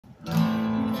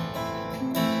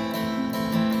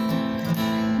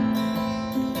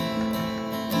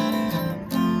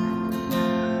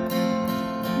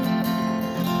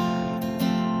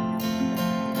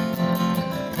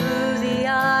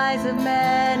of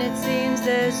men, it seems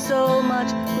there's so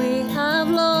much we have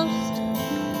lost.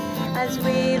 As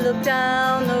we look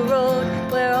down the road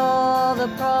where all the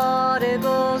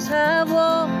prodigals have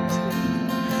walked,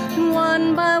 and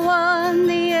one by one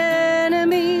the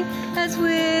enemy has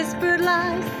whispered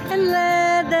lies and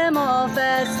led them off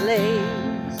as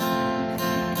slaves.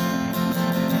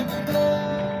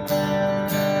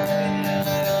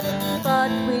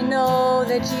 But we know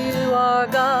that you are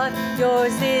God,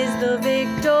 yours is the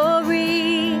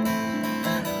victory.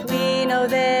 We know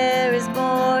there is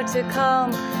more to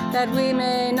come that we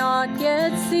may not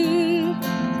yet see.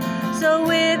 So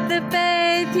with the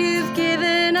faith you've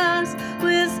given us,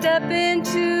 we'll step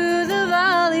into the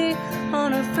valley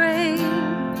unafraid.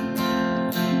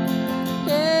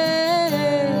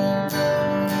 Yeah.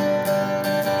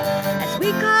 As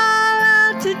we call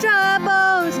out to dry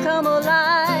bones, come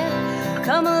alive,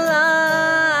 come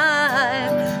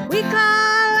alive. We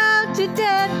call out to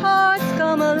dead hearts,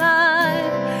 come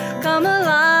alive, come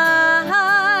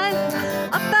alive.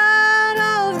 Up out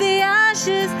of the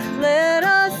ashes, let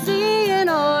us see an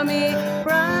army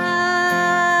rise.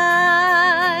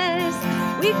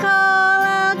 We call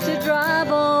out to dry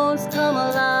bones, come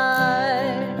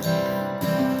alive.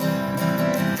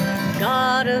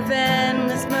 God of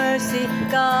endless mercy,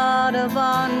 God of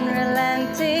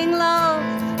unrelenting love,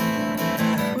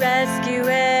 rescue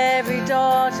every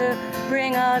daughter,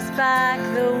 bring us back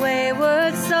the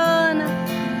wayward son.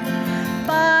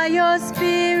 By your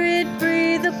Spirit,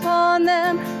 breathe upon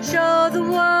them, show the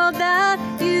world that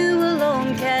you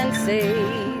alone can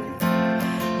save.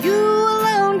 You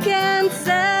alone can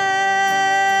save.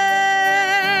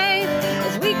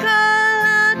 As we call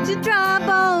out to dry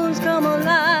bones, come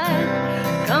alive,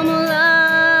 come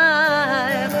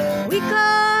alive. We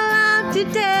call out to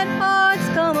dead hearts,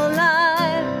 come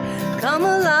alive, come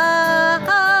alive.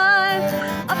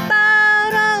 Up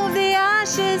out of the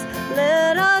ashes,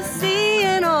 let us see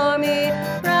an army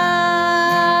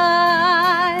rise.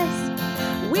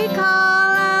 We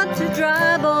call out to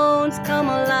dry bones, come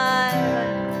alive.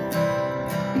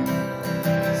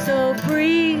 So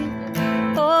breathe,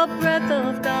 oh breath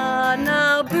of God,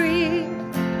 now breathe.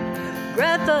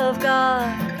 Breath of God,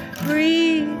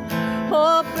 breathe.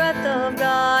 Oh breath of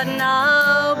God,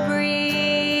 now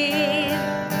breathe.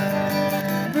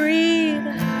 Breathe,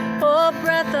 oh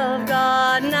breath of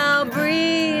God, now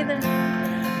breathe.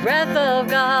 Breath of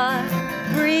God,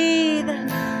 breathe.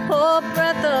 Oh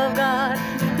breath of God,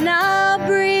 now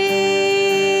breathe.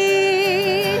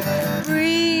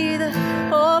 Breathe,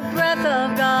 oh breath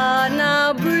of God,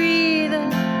 now breathe.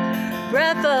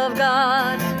 Breath of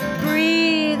God,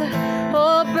 breathe.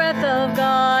 Oh breath of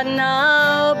God,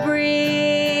 now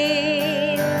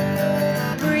breathe.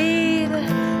 Breathe,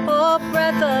 oh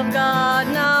breath of God,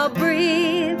 now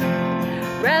breathe.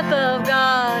 Breath of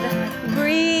God,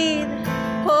 breathe.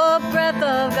 Oh breath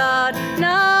of God,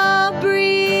 now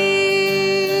breathe.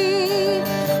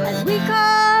 As we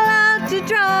call out to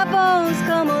dry bones,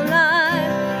 come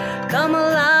alive, come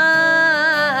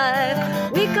alive.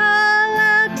 We call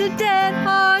out to dead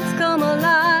hearts, come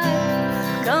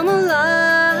alive, come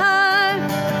alive.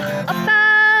 Up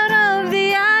out of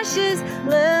the ashes,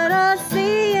 let us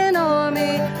see an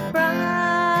army rise.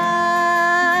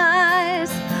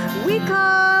 We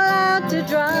call out to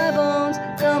dry bones,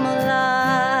 come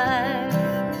alive.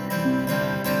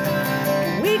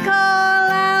 We call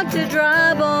out to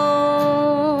dry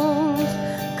bones,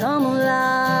 come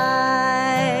alive,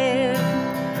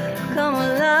 come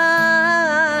alive.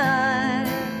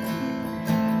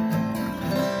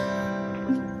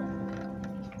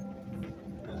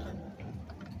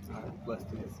 Blessed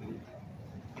to see.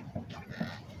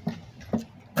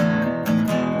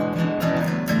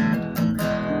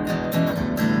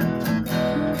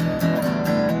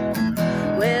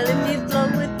 Well, if you flow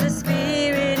with the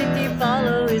Spirit, if you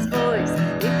follow His voice,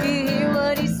 if you hear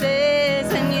what He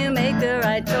says and you make the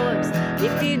right choice,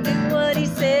 if you do what He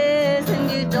says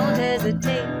and you don't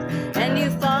hesitate, and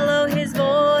you follow His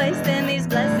voice, then these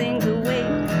blessings await.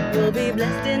 You'll be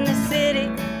blessed in the city,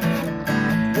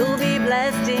 you'll be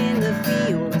blessed in the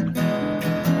field.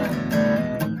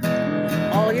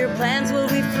 All your plans will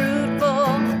be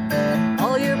fruitful,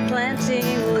 all your planting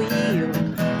will yield.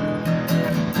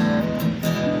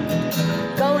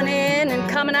 Going in and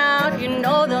coming out, you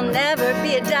know there'll never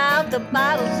be a doubt. The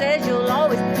Bible says you'll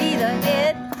always be the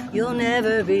head, you'll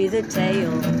never be the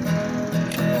tail.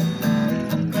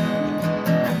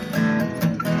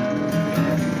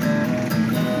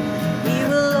 He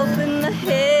will open the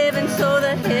heavens so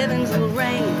the heavens will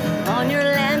rain on your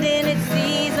land in its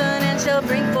season and shall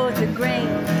bring forth the grain.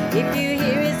 If you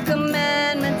hear His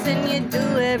commandments and you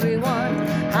do every one,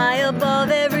 high above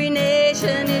every nation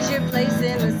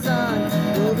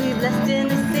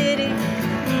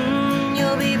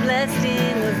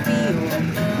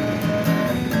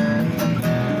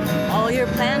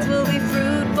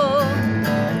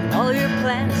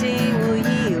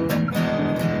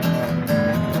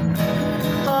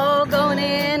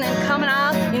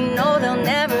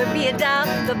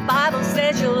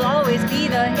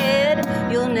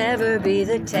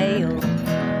be the tail.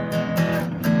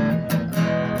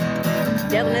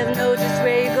 Devil never knows just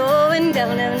where you're going,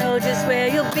 devil never knows just where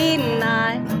you'll be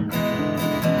tonight.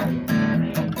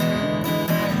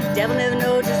 Devil never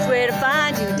knows just where to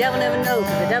find you, devil never knows,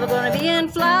 'cause the devil gonna be in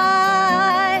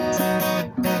flight.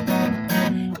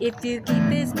 If you keep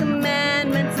his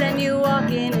commandments and you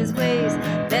walk in his ways,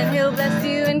 then he'll bless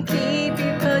you and keep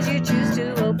you 'cause you choose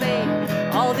to obey.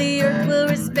 All the earth will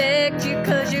respect you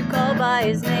 'cause you're called by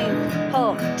his name.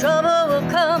 Oh, trouble will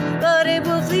come, but it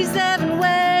will flee 7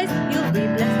 ways. You'll be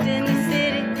blessed in the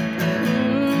city,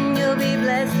 you'll be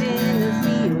blessed in the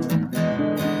field.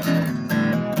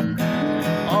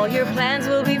 All your plans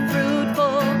will be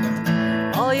fruitful,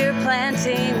 all your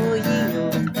planting will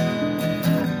yield.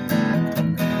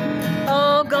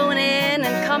 Oh, going in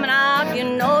and coming out, you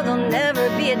know there'll never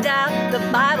be a doubt. The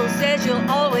Bible says you'll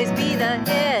always be the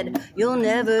head, you'll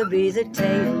never be the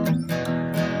tail.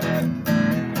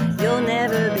 You'll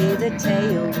never be the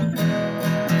tail.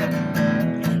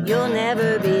 You'll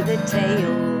never be the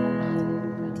tail.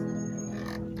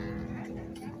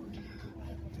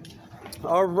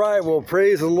 All right, well,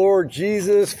 praise the Lord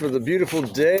Jesus for the beautiful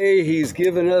day he's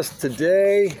given us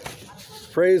today.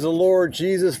 Praise the Lord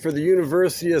Jesus for the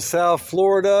University of South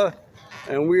Florida.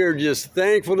 And we are just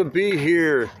thankful to be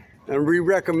here. And we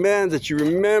recommend that you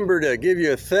remember to give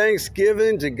your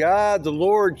thanksgiving to God, the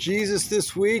Lord Jesus,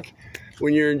 this week.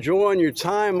 When you're enjoying your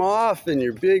time off and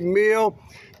your big meal,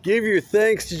 give your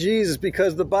thanks to Jesus,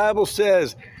 because the Bible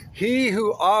says, he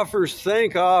who offers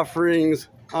thank offerings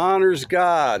honors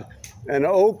God and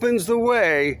opens the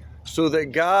way so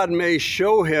that God may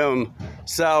show him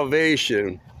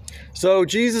salvation. So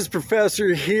Jesus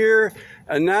Professor here,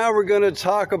 and now we're going to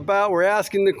talk about, we're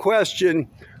asking the question,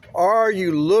 are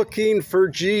you looking for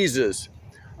Jesus?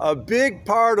 A big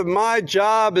part of my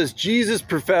job as Jesus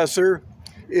Professor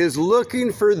is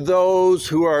looking for those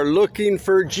who are looking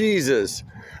for Jesus.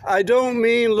 I don't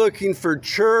mean looking for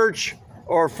church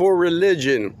or for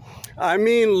religion. I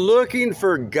mean looking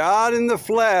for God in the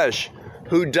flesh,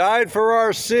 who died for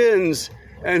our sins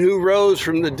and who rose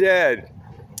from the dead.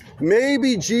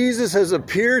 Maybe Jesus has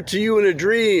appeared to you in a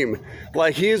dream,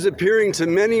 like he is appearing to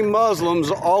many Muslims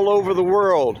all over the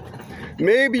world.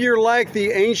 Maybe you're like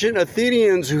the ancient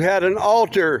Athenians who had an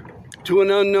altar to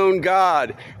an unknown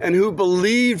God and who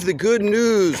believed the good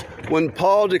news when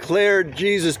Paul declared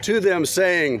Jesus to them,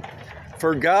 saying,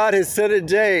 "For God has set a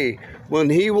day when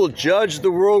he will judge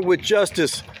the world with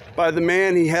justice by the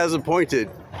man he has appointed.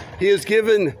 He has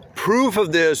given proof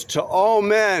of this to all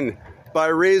men by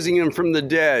raising him from the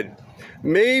dead."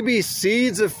 Maybe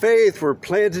seeds of faith were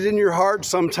planted in your heart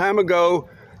some time ago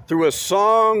through a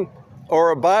song or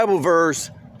a Bible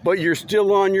verse, but you're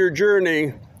still on your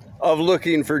journey of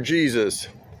looking for Jesus.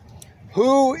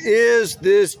 Who is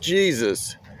this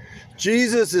Jesus?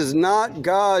 Jesus is not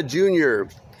God Jr.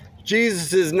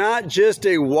 Jesus is not just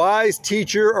a wise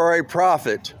teacher or a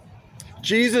prophet.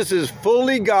 Jesus is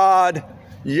fully God,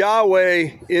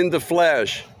 Yahweh in the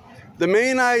flesh. The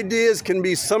main ideas can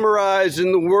be summarized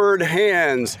in the word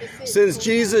hands, since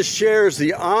Jesus shares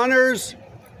the honors,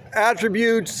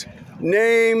 attributes,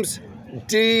 names,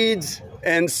 deeds,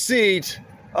 and seat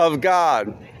of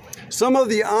God. Some of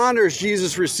the honors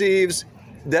Jesus receives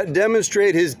that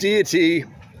demonstrate his deity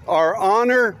are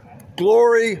honor,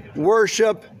 glory,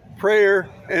 worship, prayer,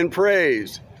 and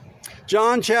praise.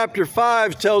 John chapter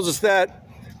 5 tells us that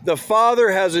the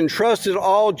Father has entrusted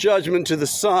all judgment to the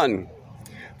Son,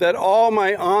 that all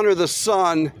might honor the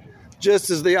Son just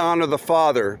as they honor the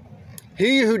Father.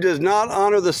 He who does not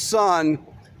honor the Son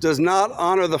does not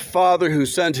honor the Father who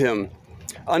sent him.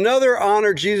 Another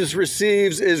honor Jesus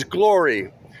receives is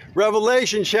glory.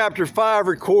 Revelation chapter 5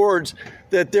 records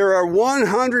that there are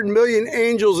 100 million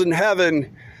angels in heaven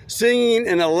singing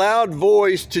in a loud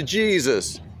voice to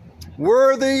Jesus.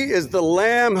 Worthy is the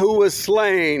Lamb who was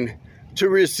slain to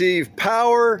receive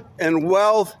power and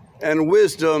wealth and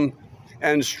wisdom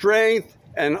and strength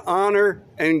and honor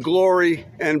and glory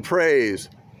and praise.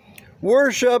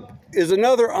 Worship is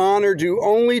another honor due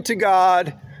only to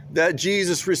God that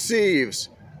Jesus receives,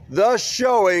 thus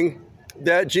showing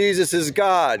that Jesus is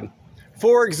God.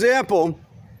 For example,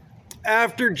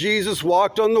 after Jesus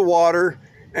walked on the water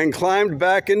and climbed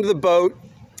back into the boat,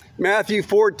 Matthew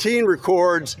 14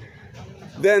 records,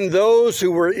 then those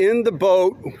who were in the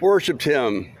boat worshiped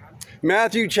him.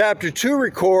 Matthew chapter 2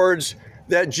 records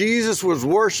that Jesus was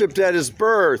worshiped at his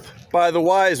birth by the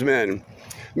wise men.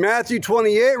 Matthew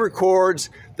 28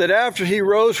 records that after he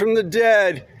rose from the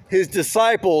dead, his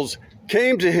disciples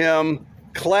came to him,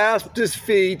 clasped his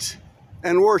feet,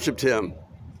 and worshiped him.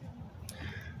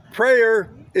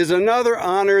 Prayer is another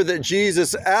honor that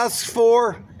Jesus asks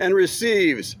for and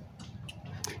receives.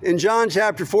 In John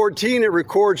chapter 14, it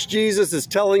records Jesus is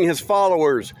telling his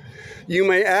followers, "You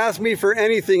may ask me for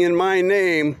anything in my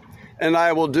name, and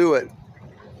I will do it."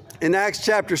 In Acts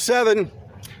chapter 7,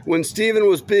 when Stephen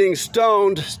was being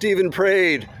stoned, Stephen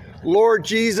prayed, "Lord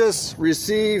Jesus,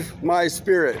 receive my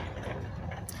spirit."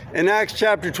 In Acts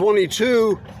chapter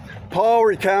 22, Paul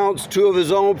recounts two of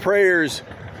his own prayers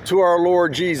to our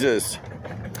Lord Jesus.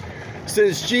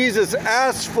 Since Jesus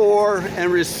asks for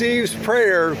and receives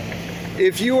prayer,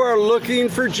 if you are looking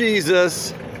for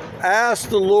Jesus, ask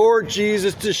the Lord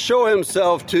Jesus to show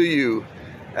himself to you.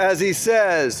 As he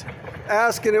says,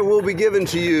 "Ask and it will be given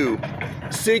to you.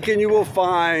 Seek and you will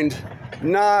find.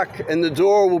 Knock and the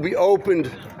door will be opened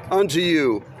unto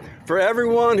you. For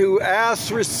everyone who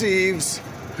asks receives,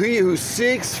 he who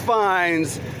seeks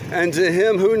finds, and to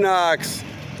him who knocks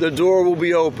the door will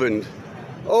be opened."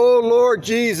 Oh Lord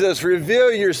Jesus,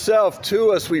 reveal yourself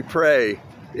to us, we pray.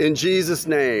 In Jesus'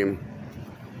 name,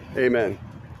 amen.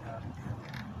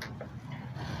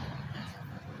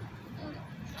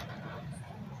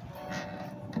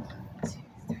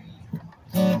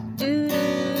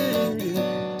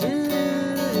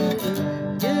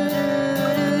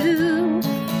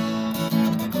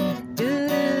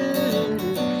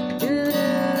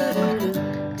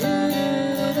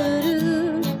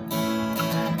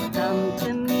 Come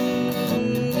to me,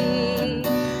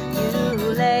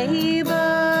 you labor,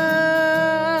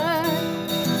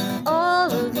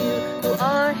 all of you who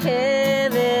are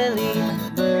heavily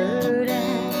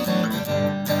burdened.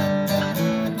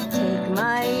 Take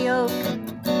my yoke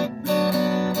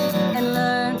and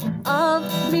learn of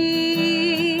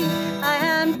me. I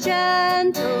am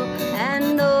gentle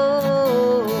and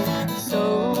oh so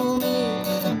meek.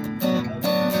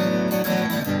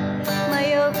 My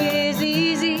yoke is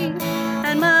easy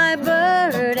and my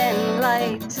burden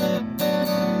light.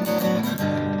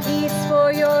 Peace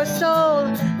for your soul,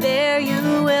 there you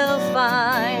will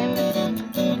find.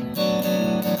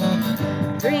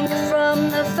 Drink from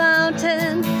the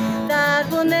fountain that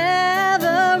will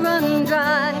never run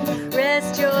dry.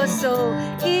 Rest your soul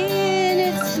in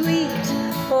its sweet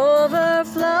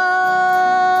overflow.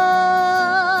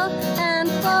 And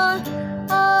for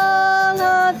all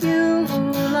of you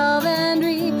who love and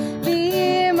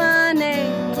revere my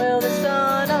name, will the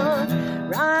Son of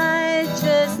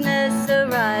Righteousness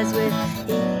arise with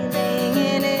healing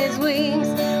in his wings,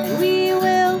 and we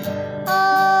will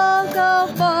all go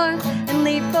forth and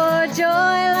leap for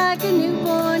joy like a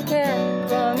newborn calf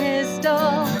from his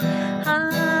stall.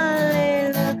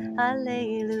 Hallelujah,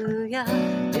 hallelujah.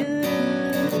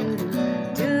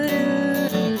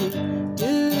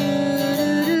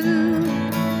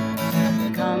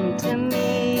 Come to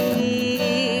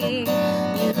me,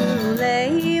 you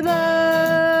labor,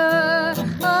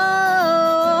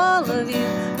 all of you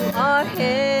who are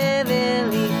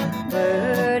heavily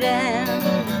burdened.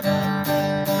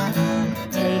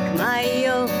 Take my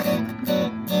yoke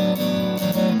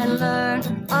and learn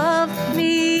of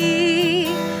me.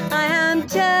 I am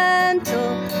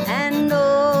gentle and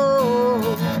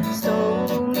oh so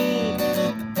meek.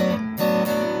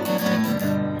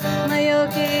 My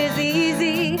yoke is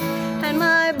easy and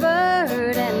my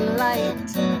burden light.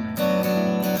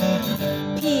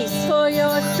 Peace for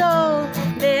your soul,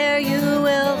 there you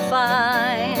will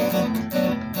find.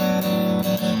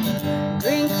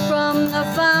 Drink from the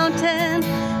fountain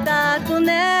that will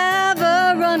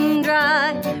never run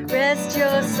dry. Rest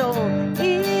your soul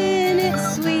in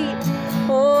its sweet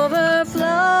overflow.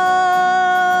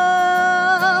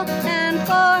 And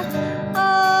for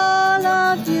all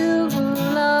of you who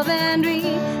love and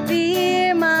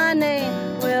revere my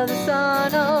name, will the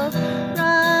Son of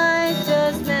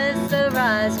Righteousness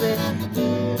arise with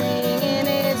healing in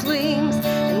his wings,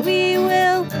 and we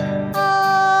will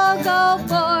all go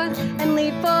forth and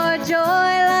leap for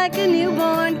joy like a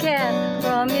newborn calf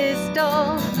from his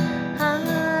stall.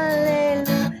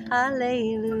 Hallelujah,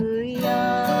 hallelujah.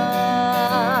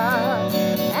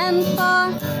 And for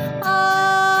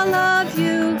all of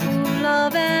you who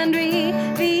love and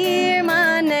revere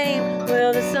my name,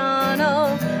 will the Son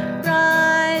of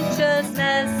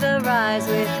Righteousness arise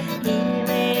with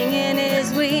healing in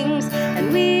his wings,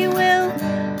 and we will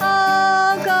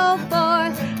all go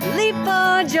forth and leap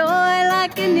for joy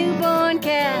like a newborn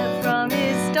calf from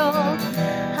his stall.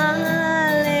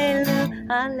 Hallelujah,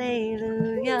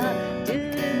 hallelujah.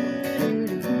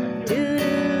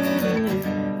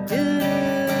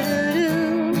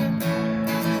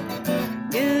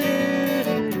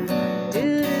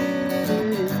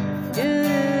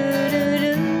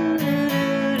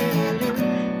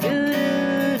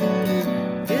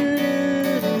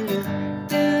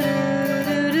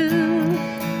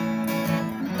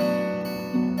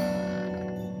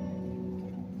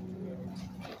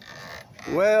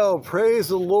 Well, praise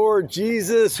the Lord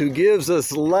Jesus, who gives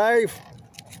us life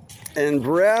and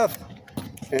breath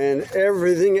and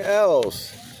everything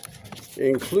else,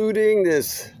 including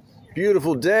this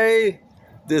beautiful day,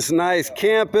 this nice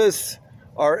campus,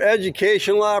 our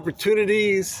educational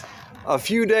opportunities, a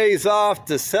few days off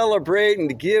to celebrate and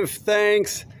to give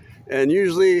thanks, and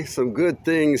usually some good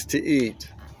things to eat.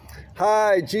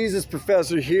 Hi, Jesus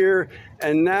Professor here,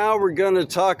 and now we're going to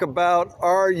talk about,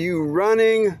 are you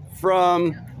running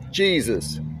from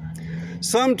Jesus?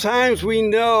 Sometimes we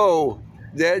know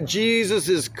that Jesus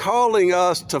is calling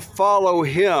us to follow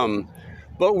him,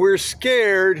 but we're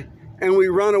scared and we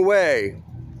run away.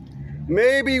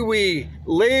 Maybe we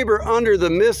labor under the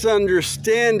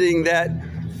misunderstanding that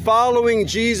following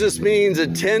Jesus means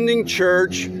attending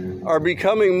church or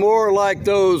becoming more like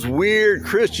those weird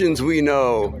Christians we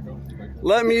know.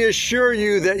 Let me assure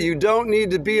you that you don't need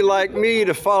to be like me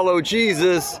to follow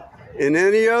Jesus in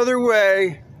any other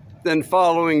way than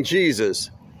following Jesus.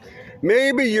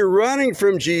 Maybe you're running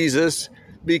from Jesus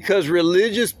because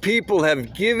religious people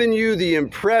have given you the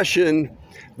impression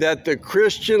that the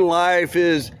Christian life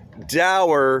is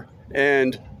dour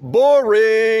and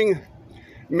boring.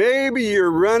 Maybe you're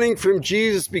running from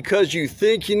Jesus because you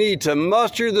think you need to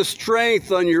muster the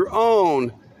strength on your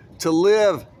own to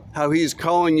live how he's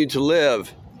calling you to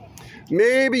live.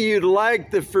 Maybe you'd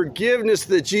like the forgiveness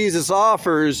that Jesus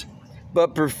offers,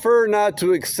 but prefer not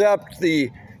to accept the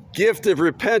gift of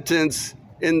repentance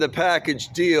in the package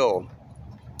deal.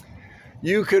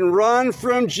 You can run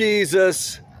from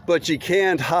Jesus, but you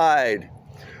can't hide.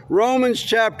 Romans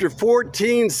chapter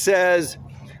 14 says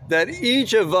that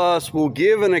each of us will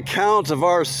give an account of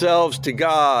ourselves to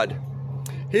God.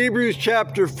 Hebrews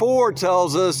chapter 4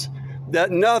 tells us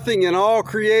that nothing in all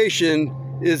creation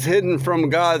is hidden from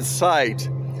God's sight.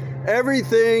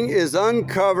 Everything is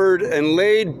uncovered and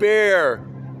laid bare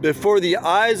before the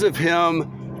eyes of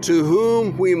him to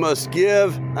whom we must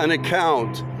give an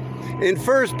account. In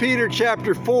 1 Peter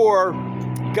chapter 4,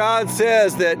 God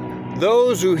says that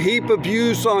those who heap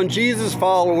abuse on Jesus'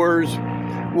 followers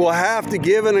will have to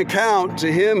give an account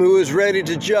to him who is ready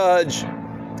to judge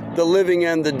the living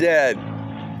and the dead.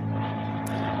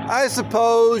 I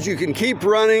suppose you can keep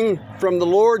running from the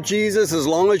Lord Jesus as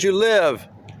long as you live.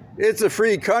 It's a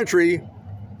free country,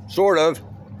 sort of.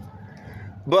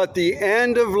 But the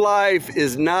end of life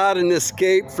is not an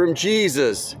escape from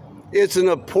Jesus. It's an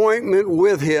appointment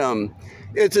with him.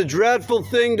 It's a dreadful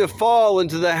thing to fall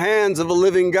into the hands of a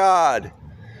living God.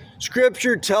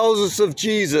 Scripture tells us of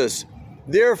Jesus.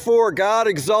 Therefore, God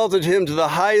exalted him to the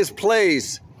highest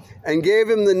place and gave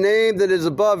him the name that is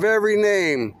above every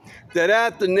name, that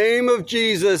at the name of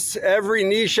Jesus every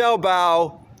knee shall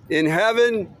bow in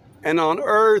heaven and on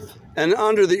earth and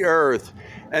under the earth,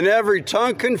 and every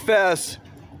tongue confess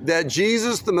that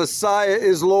Jesus the Messiah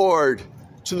is Lord,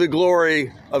 to the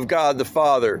glory of God the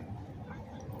Father.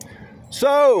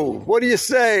 So, what do you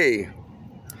say?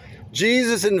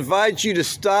 Jesus invites you to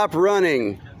stop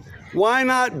running. Why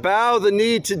not bow the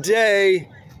knee today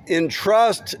in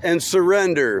trust and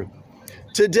surrender?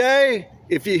 Today,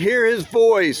 if you hear his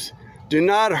voice, do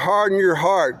not harden your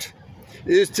heart.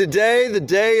 Is today the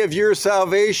day of your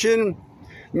salvation?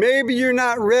 Maybe you're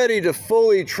not ready to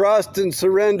fully trust and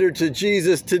surrender to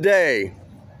Jesus today.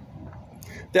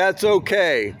 That's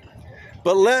okay.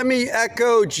 But let me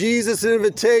echo Jesus'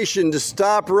 invitation to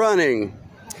stop running.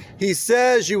 He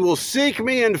says, you will seek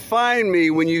me and find me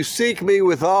when you seek me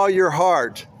with all your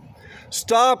heart.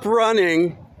 Stop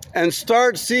running and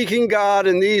start seeking God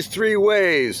in these three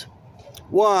ways.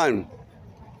 1,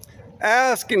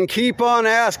 ask and keep on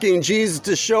asking Jesus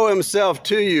to show himself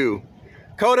to you.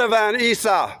 Kodavan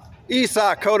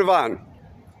Isa Kodavan.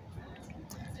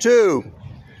 2,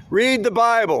 read the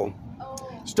Bible.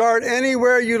 Start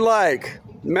anywhere you like.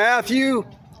 Matthew,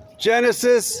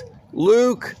 Genesis,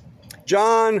 Luke,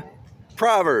 John,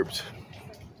 Proverbs.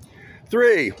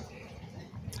 3,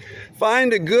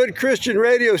 find a good Christian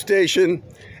radio station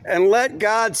and let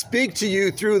God speak to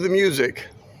you through the music.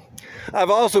 I've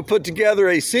also put together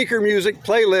a seeker music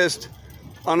playlist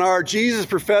on our Jesus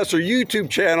Professor YouTube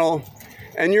channel,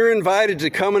 and you're invited to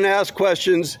come and ask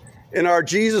questions in our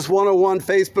Jesus 101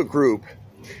 Facebook group.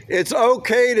 It's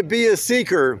okay to be a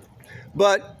seeker,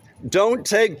 but don't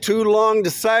take too long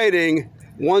deciding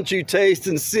once you taste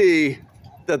and see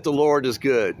that the Lord is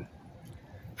good.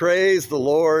 Praise the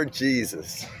Lord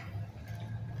Jesus.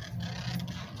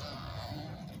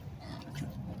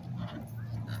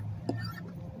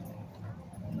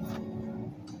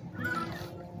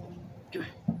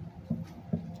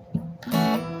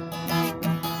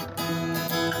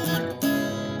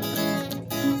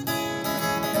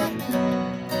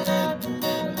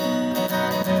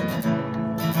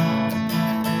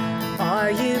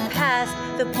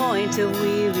 the point of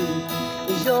weary?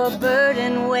 Is your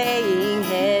burden weighing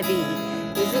heavy?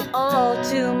 Is it all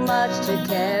too much to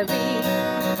carry?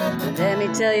 Let me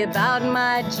tell you about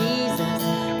my Jesus.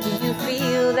 Do you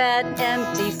feel that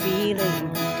empty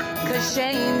feeling? 'Cause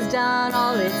shame's done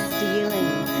all its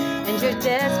stealing, and you're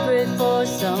desperate for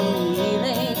some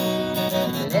healing.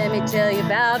 Let me tell you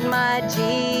about my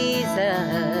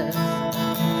Jesus.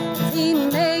 He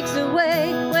makes a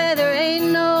way where there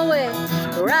ain't no way,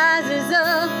 rises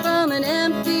up from an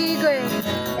empty grave.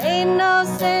 Ain't no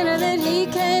sinner that he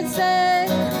can't save.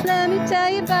 Let me tell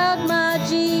you about my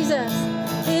Jesus.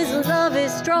 His love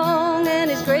is strong and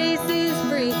his grace is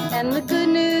free. And the good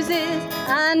news is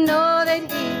I know that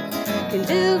he can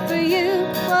do for you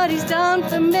what he's done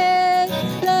for me.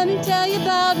 Let me tell you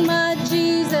about my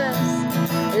Jesus.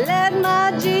 Let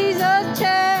my Jesus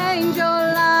change your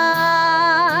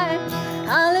life.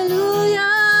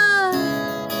 Hallelujah.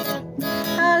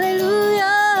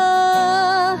 Hallelujah.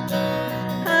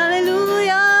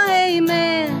 Hallelujah.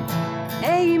 Amen.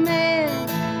 Amen.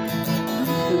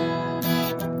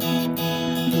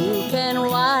 Who can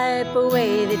wipe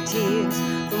away the tears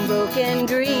from broken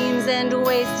dreams and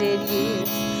wasted years?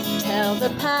 Tell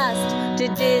the past to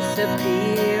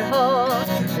disappear. Oh,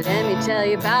 let me tell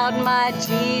you about my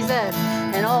Jesus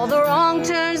and all the wrong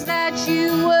turns that you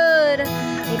would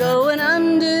go and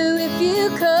undo if you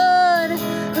could.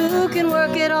 Who can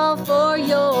work it all for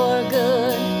your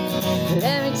good?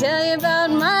 Let me tell you about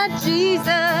my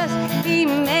Jesus. He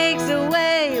makes a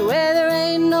way where there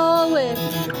ain't no way,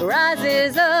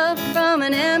 rises up from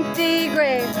an empty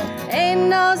grave. Ain't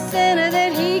no sinner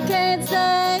that he can't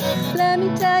save. Let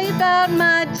me tell you about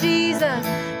my Jesus,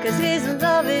 'cause his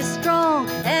love is strong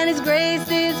and his grace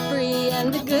is free.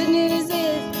 And the good news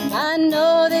is I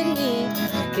know that he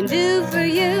can do for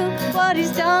you what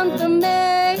he's done for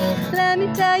me. Let me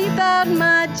tell you about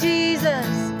my Jesus.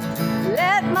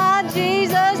 Let my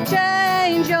Jesus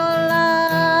change your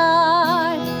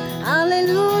life.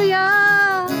 Hallelujah.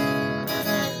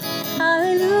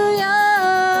 Hallelujah.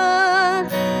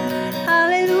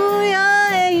 Hallelujah.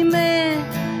 Amen.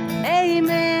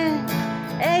 Amen.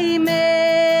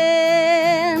 Amen.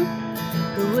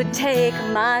 Who would take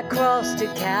my cross to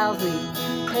Calvary,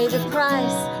 pay the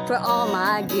price for all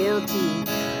my guilty?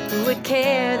 Who would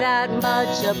care that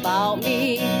much about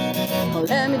me? Well,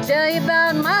 let me tell you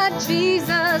about my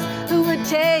Jesus. Who would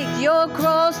take your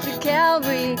cross to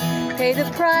Calvary, pay the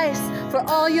price for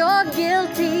all your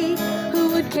guilty? Who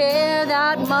would care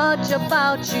that much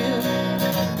about you?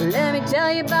 Let me tell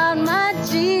you about my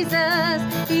Jesus.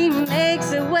 He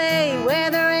makes a way where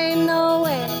there ain't no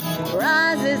way,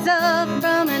 rises up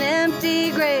from an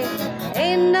empty grave.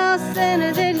 Ain't no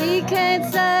sinner that he can't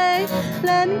save.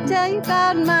 Let me tell you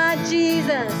about my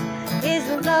Jesus. His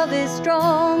love is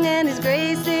strong and his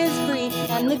grace is free.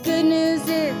 And the good news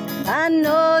is I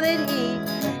know that he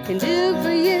can do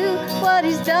for you what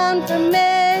he's done for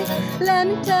me. Let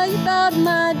me tell you about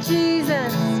my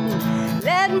Jesus.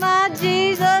 Let my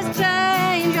Jesus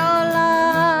change your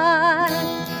life.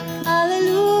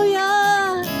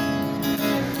 Hallelujah.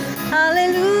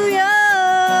 Hallelujah.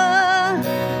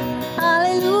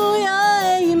 Hallelujah.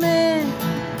 Amen.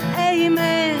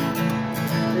 Amen.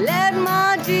 Let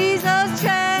my Jesus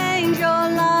change your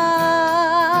life.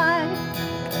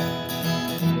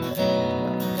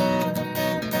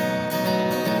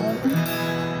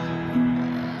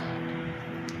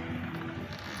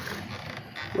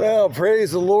 Well,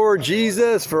 praise the Lord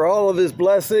Jesus for all of his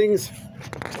blessings.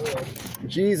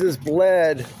 Jesus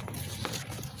bled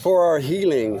for our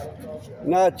healing,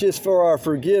 not just for our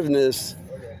forgiveness,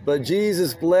 but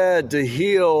Jesus bled to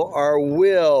heal our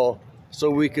will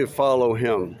so we could follow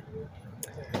him.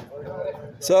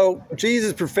 So,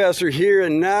 Jesus Professor here,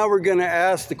 and now we're going to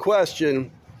ask the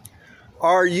question,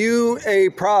 are you a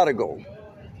prodigal?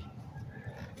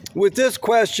 With this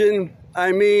question,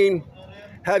 I mean,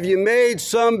 have you made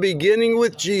some beginning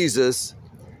with Jesus,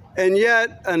 and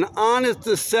yet an honest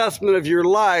assessment of your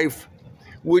life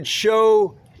would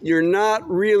show you're not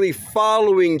really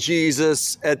following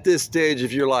Jesus at this stage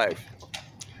of your life?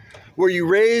 Were you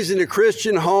raised in a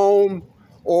Christian home,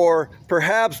 or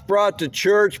perhaps brought to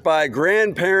church by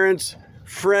grandparents,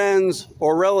 friends,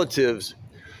 or relatives,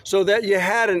 so that you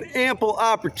had an ample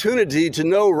opportunity to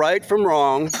know right from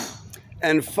wrong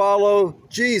and follow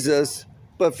Jesus,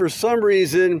 but for some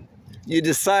reason, you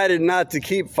decided not to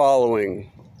keep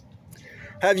following?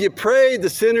 Have you prayed the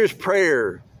sinner's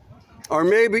prayer, or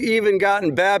maybe even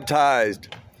gotten baptized,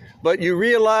 but you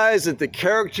realize that the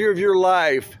character of your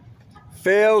life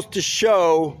fails to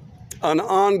show an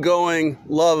ongoing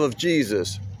love of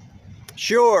Jesus?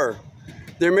 Sure,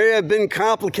 there may have been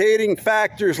complicating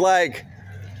factors like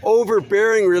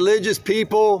overbearing religious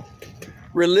people,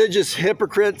 religious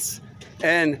hypocrites,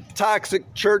 and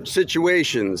toxic church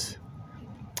situations.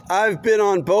 I've been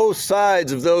on both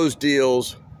sides of those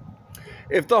deals.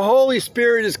 If the Holy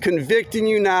Spirit is convicting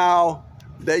you now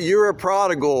that you're a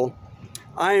prodigal,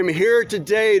 I am here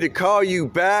today to call you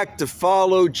back to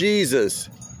follow Jesus.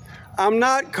 I'm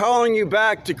not calling you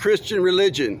back to Christian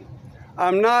religion.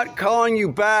 I'm not calling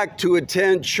you back to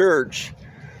attend church.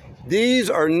 These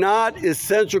are not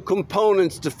essential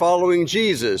components to following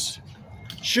Jesus.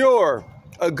 Sure,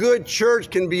 a good church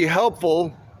can be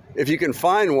helpful if you can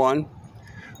find one,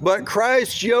 but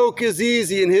Christ's yoke is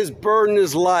easy and his burden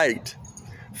is light.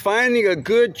 Finding a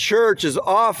good church is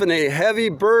often a heavy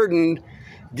burden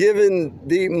given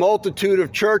the multitude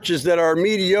of churches that are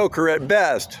mediocre at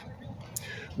best.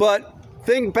 But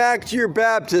think back to your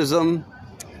baptism,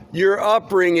 your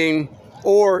upbringing,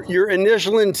 or your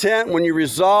initial intent when you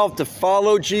resolved to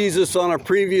follow Jesus on a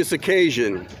previous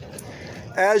occasion.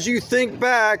 As you think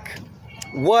back,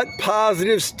 what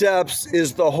positive steps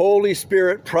is the Holy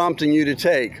Spirit prompting you to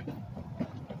take?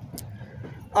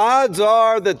 Odds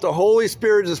are that the Holy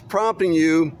Spirit is prompting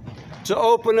you to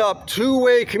open up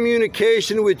two-way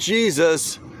communication with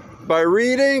Jesus by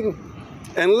reading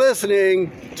and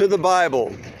listening to the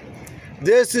Bible.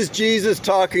 This is Jesus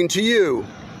talking to you.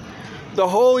 The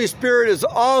Holy Spirit is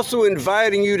also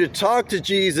inviting you to talk to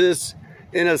Jesus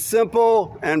in a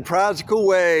simple and practical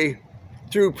way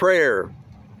through prayer.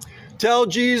 Tell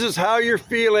Jesus how you're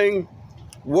feeling,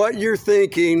 what you're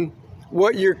thinking,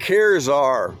 what your cares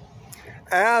are.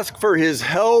 Ask for his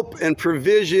help and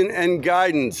provision and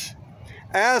guidance.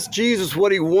 Ask Jesus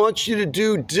what he wants you to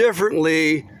do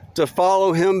differently to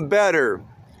follow him better.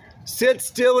 Sit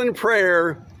still in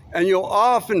prayer, and you'll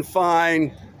often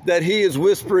find that he is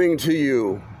whispering to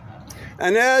you.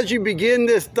 And as you begin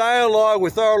this dialogue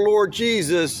with our Lord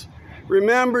Jesus,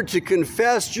 remember to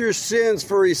confess your sins,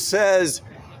 for he says,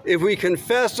 if we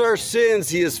confess our sins,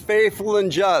 he is faithful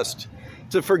and just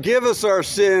to forgive us our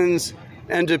sins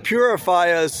and to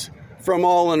purify us from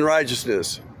all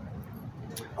unrighteousness.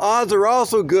 Odds are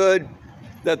also good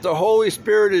that the Holy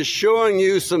Spirit is showing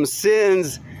you some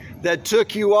sins that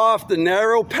took you off the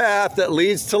narrow path that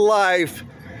leads to life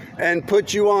and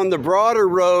put you on the broader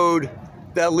road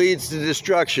that leads to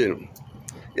destruction.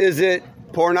 Is it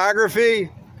pornography,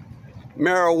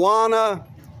 marijuana,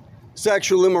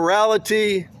 sexual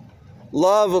immorality,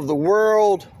 love of the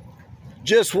world,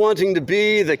 just wanting to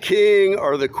be the king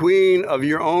or the queen of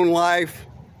your own life?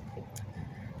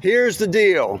 Here's the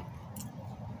deal.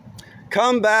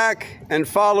 Come back and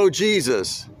follow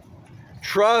Jesus.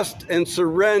 Trust and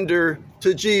surrender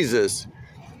to Jesus.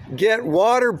 Get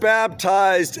water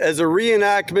baptized as a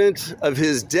reenactment of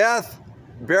his death,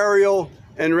 burial,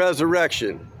 and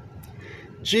resurrection.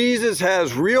 Jesus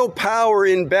has real power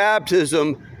in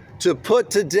baptism to put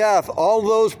to death all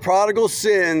those prodigal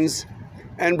sins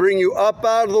and bring you up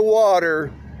out of the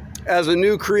water as a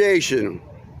new creation,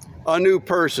 a new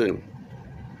person.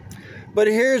 But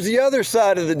here's the other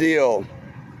side of the deal.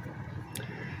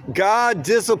 God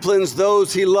disciplines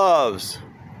those he loves.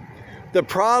 The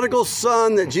prodigal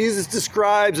son that Jesus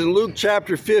describes in Luke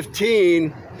chapter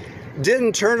 15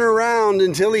 didn't turn around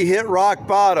until he hit rock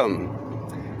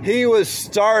bottom. He was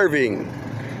starving,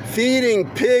 feeding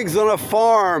pigs on a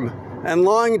farm, and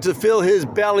longing to fill his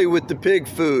belly with the pig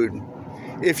food.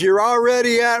 If you're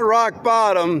already at rock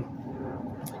bottom,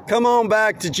 come on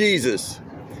back to Jesus.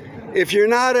 If you're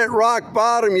not at rock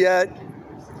bottom yet,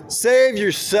 save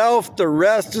yourself the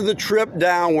rest of the trip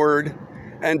downward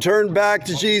and turn back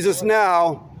to Jesus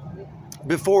now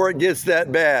before it gets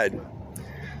that bad.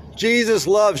 Jesus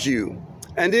loves you,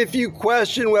 and if you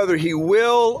question whether he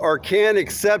will or can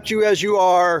accept you as you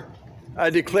are, I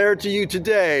declare to you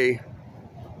today,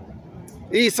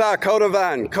 Isa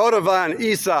Kodavan,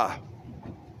 Isa.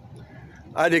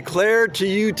 I declare to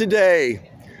you today,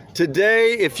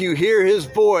 if you hear his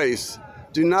voice,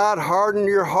 do not harden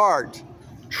your heart.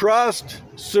 Trust,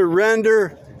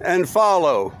 surrender, and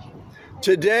follow.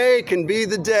 Today can be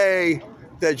the day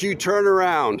that you turn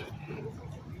around.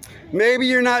 Maybe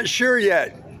you're not sure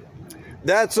yet.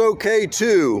 That's okay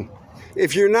too.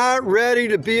 If you're not ready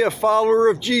to be a follower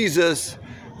of Jesus,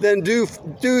 then do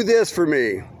this for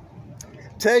me.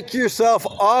 Take yourself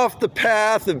off the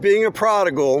path of being a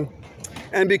prodigal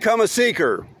and become a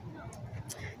seeker.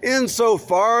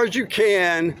 Insofar as you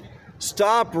can,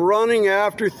 stop running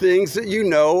after things that you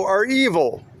know are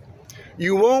evil.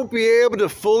 You won't be able to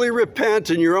fully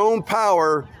repent in your own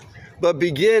power, but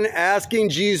begin asking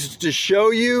Jesus to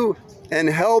show you and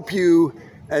help you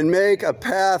and make a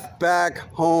path back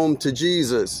home to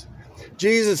Jesus.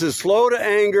 Jesus is slow to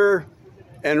anger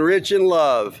and rich in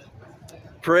love.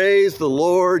 Praise the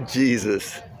Lord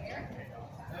Jesus.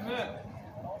 Amen.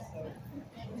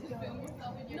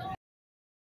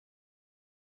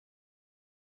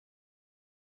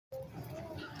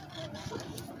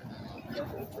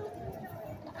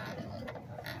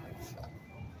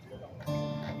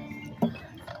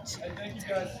 Hey, thank you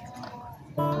guys.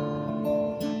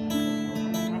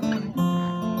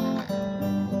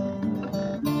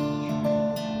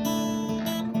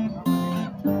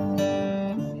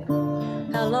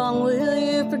 How long will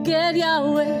you forget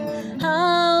Yahweh?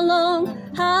 How long,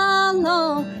 how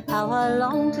long? How I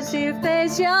long to see your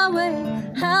face,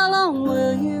 Yahweh. How long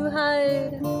will you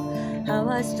hide? How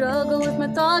I struggle with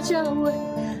my thoughts,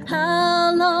 Yahweh.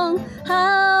 How long,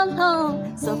 how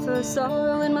long? Suffer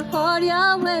sorrow in my heart,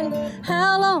 Yahweh.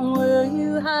 How long will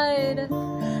you hide?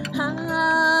 How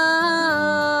long?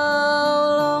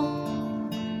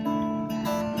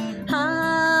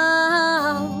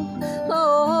 How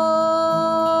long?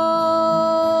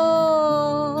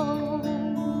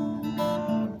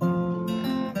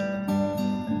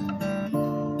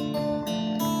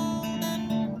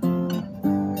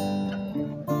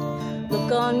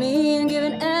 Look on me and give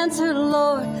an answer,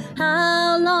 Lord.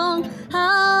 How long?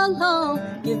 How long?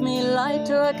 Give me light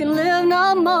till I can live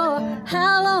no more.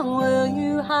 How long will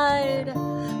you hide?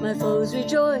 My foes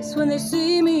rejoice when they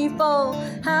see me fall.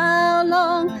 How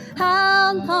long?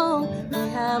 How long? We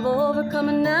have overcome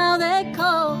and now they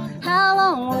call. How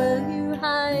long will you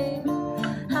hide?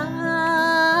 How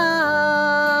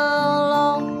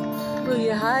long will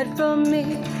you hide from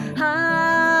me?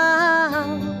 How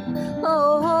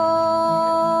long?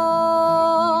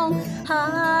 How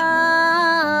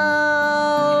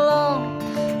long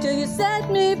till you set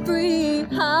me free?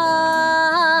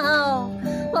 How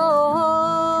long?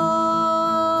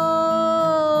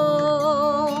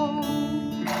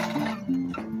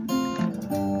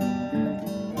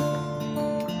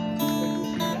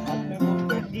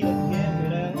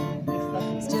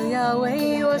 Still, Yahweh,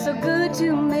 you are so good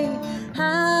to me.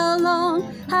 How long?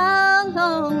 How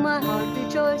long? My heart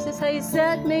rejoices how you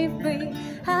set me free.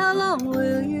 How long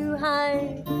will you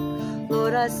hide?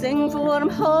 Lord, I sing for what I'm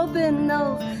hoping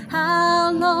of.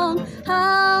 How long?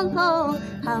 How long?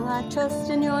 How I trust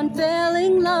in your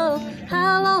unfailing love.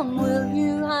 How long will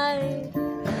you hide?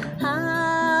 How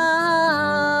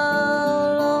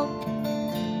long?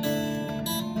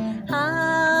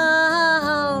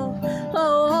 How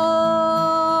long?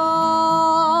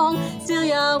 Still,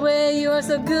 Yahweh, you are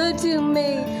so good to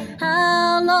me.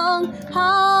 How long?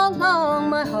 How long?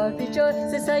 My heart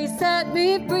rejoices how you set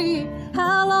me free.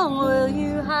 How long will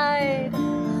you hide?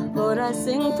 Lord, I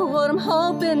sing for what I'm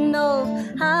hoping of.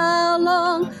 How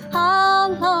long? How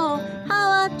long?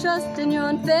 How I trust in your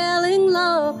unfailing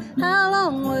love. How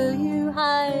long will you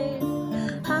hide?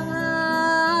 How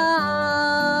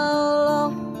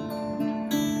long?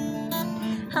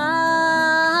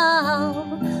 How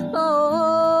long?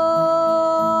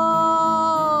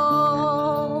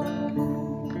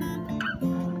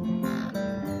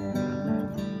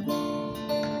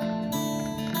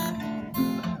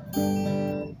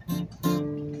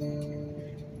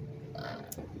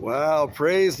 Wow,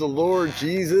 praise the Lord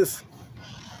Jesus.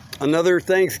 Another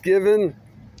Thanksgiving,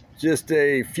 just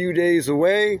a few days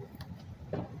away.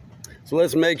 So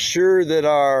let's make sure that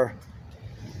our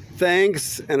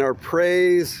thanks and our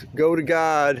praise go to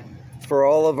God for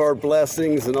all of our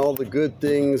blessings and all the good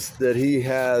things that He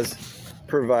has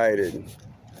provided.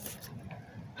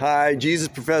 Hi, Jesus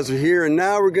Professor here, and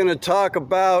now we're going to talk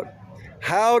about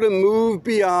how to move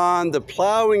beyond the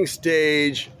plowing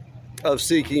stage of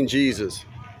seeking Jesus.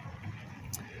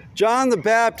 John the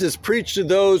Baptist preached to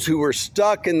those who were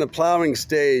stuck in the plowing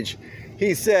stage.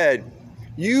 He said,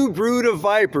 "You brood of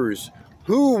vipers,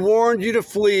 who warned you to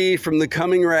flee from the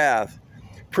coming wrath?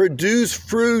 Produce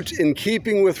fruit in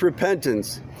keeping with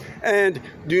repentance. And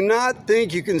do not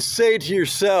think you can say to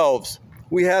yourselves,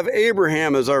 'We have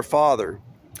Abraham as our father.'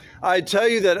 I tell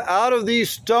you that out of these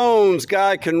stones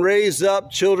God can raise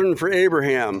up children for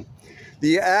Abraham.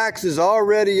 The axe is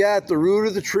already at the root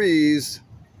of the trees,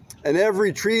 and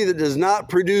every tree that does not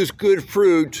produce good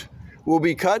fruit will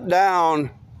be cut down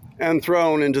and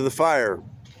thrown into the fire."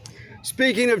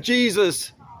 Speaking of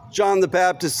Jesus, John the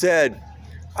Baptist said,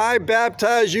 "I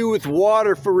baptize you with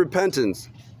water for repentance.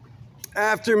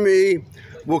 After me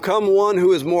will come one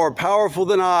who is more powerful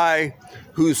than I,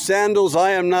 whose sandals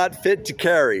I am not fit to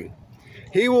carry.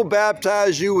 He will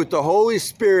baptize you with the Holy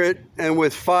Spirit and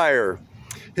with fire.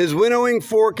 His winnowing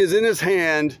fork is in his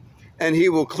hand, and he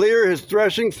will clear his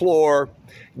threshing floor,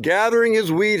 gathering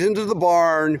his wheat into the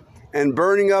barn and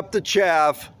burning up the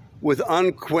chaff with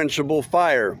unquenchable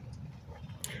fire."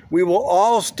 We will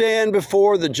all stand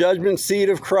before the judgment seat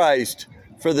of Christ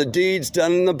for the deeds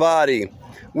done in the body,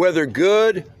 whether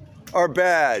good or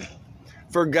bad.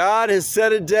 For God has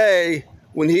set a day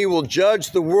when he will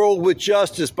judge the world with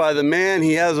justice by the man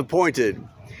he has appointed.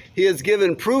 He has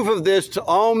given proof of this to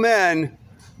all men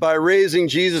by raising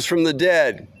Jesus from the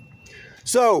dead.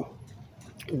 So,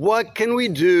 what can we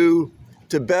do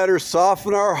to better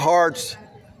soften our hearts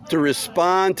to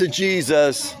respond to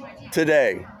Jesus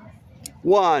today?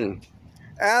 1,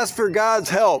 ask for God's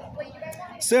help.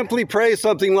 Simply pray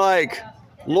something like,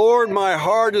 Lord, my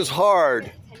heart is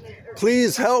hard.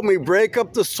 Please help me break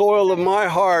up the soil of my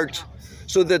heart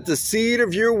so that the seed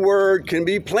of your word can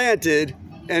be planted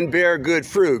and bear good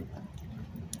fruit.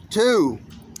 2,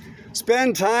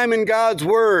 spend time in God's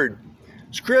word.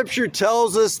 Scripture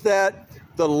tells us that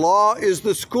the law is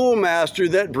the schoolmaster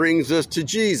that brings us to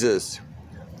Jesus.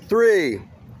 3,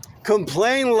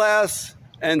 complain less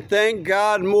and thank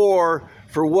God more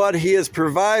for what he has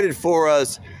provided for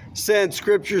us, since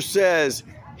Scripture says,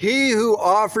 he who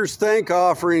offers thank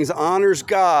offerings honors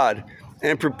God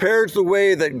and prepares the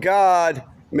way that God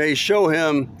may show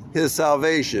him his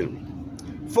salvation.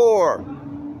 4,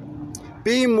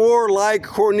 be more like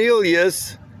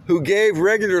Cornelius, who gave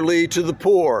regularly to the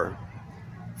poor.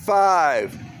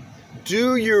 5,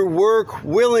 do your work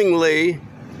willingly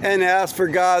and ask for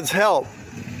God's help.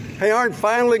 Hey, aren't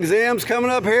final exams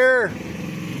coming up here?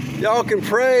 Y'all can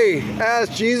pray,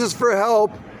 ask Jesus for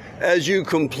help as you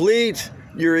complete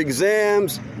your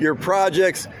exams, your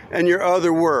projects, and your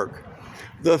other work.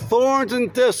 The thorns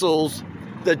and thistles,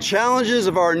 the challenges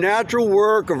of our natural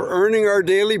work of earning our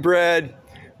daily bread,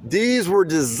 these were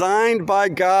designed by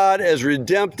God as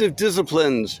redemptive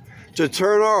disciplines to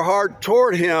turn our heart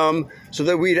toward him so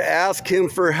that we'd ask him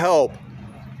for help.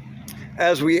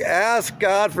 As we ask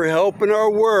God for help in our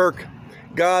work,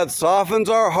 God softens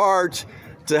our hearts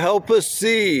to help us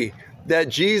see that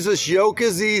Jesus' yoke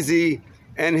is easy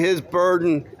and his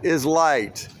burden is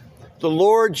light. The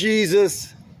Lord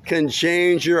Jesus can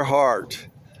change your heart.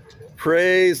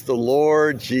 Praise the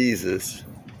Lord Jesus.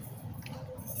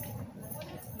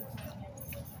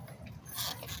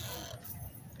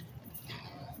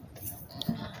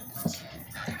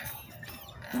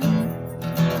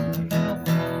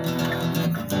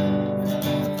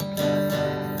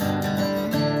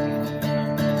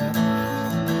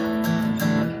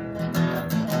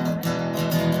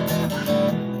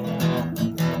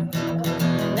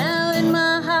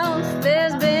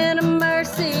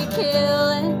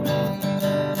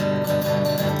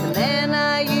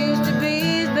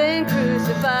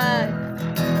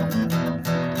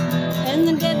 And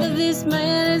the death of this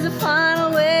man is the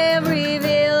final way of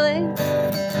revealing.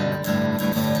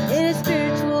 In a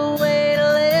spiritual way to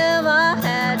live, I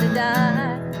had to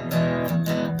die.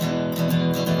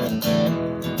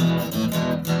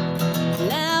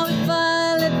 Now if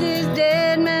I let this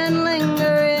dead man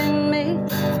linger in me,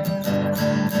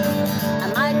 I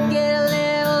might get a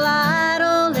little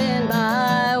idle in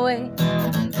my way.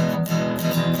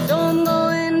 So I'm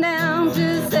going down to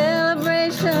the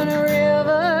Celebration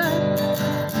River.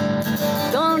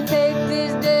 Gonna take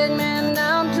this dead man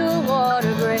down to a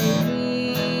water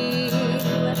grave.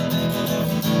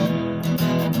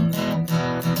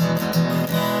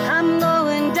 I'm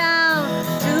going down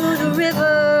to the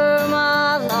river,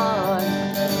 my Lord.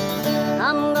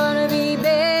 I'm gonna be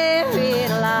buried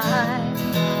alive.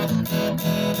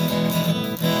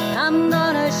 I'm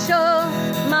gonna show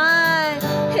my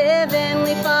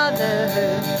heavenly Father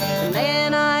the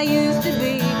man I used to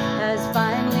be has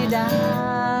finally died.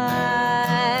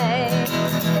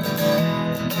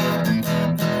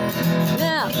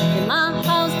 Now, in my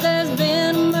house there's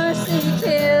been a mercy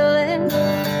killing.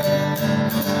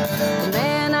 The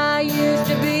man I used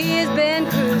to be has been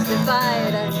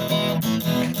crucified.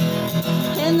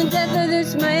 And the death of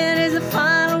this man is the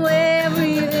final way of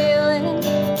revealing.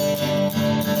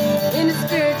 In a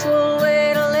spiritual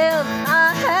way to live,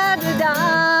 I had to die.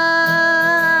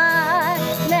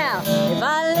 Now, if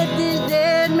I let this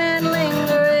dead man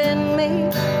linger in me,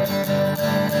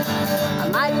 I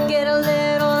might get a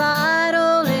little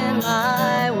idle in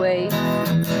my way.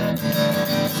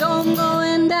 So I'm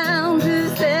going down to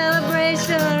the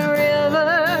Celebration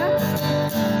River.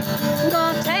 I'm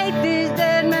gonna take this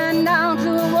dead man down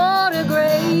to a water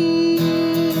grave.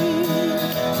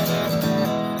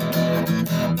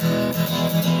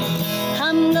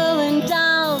 I'm going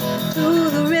down to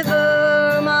the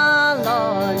river, my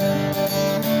Lord.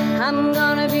 I'm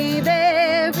gonna be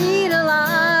buried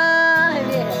alive,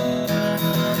 yeah.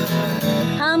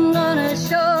 I'm gonna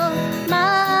show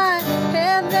my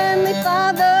heavenly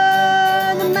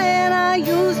Father the man I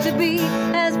used to be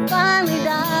has finally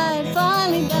died.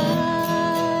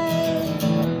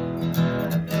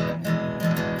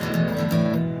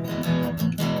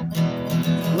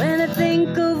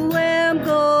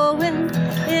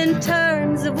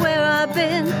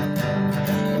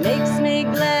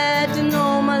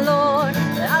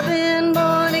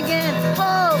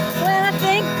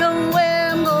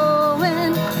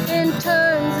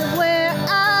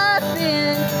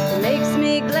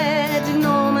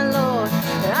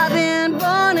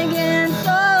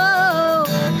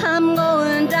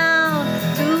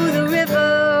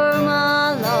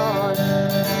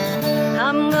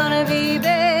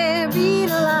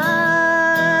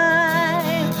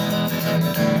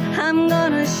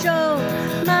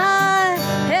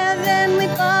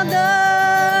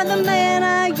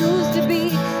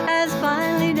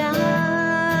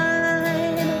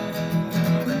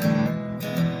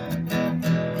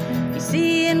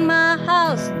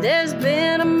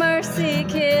 a mercy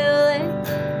killing.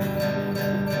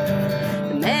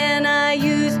 The man I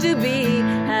used to be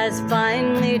has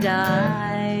finally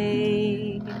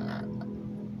died.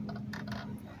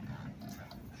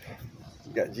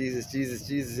 You got Jesus, Jesus,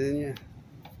 Jesus in you?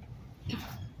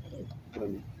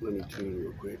 Let me tune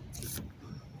real quick.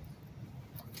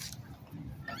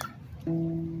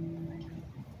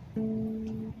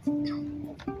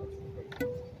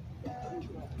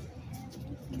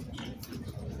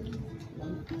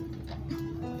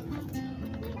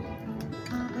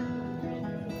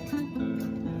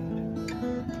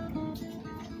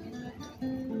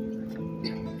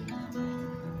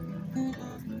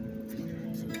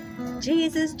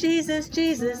 Jesus, Jesus,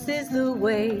 Jesus is the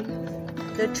way,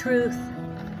 the truth,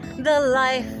 the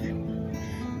life.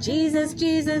 Jesus,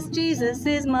 Jesus, Jesus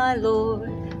is my Lord,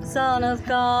 Son of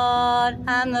God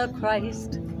and the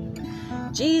Christ.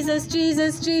 Jesus,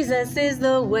 Jesus, Jesus is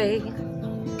the way,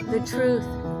 the truth,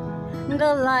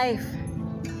 the life.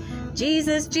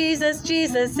 Jesus, Jesus,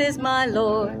 Jesus is my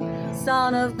Lord,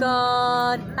 Son of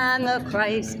God and the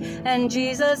Christ. And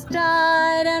Jesus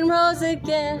died and rose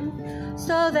again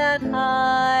so that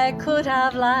I could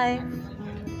have life.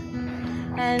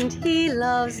 And he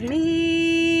loves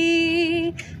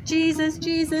me. Jesus,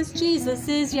 Jesus, Jesus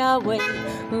is Yahweh,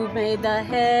 who made the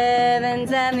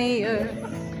heavens and the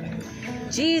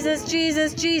earth. Jesus,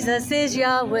 Jesus, Jesus is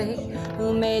Yahweh,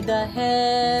 who made the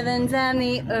heavens and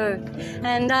the earth.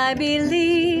 And I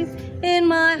believe in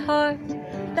my heart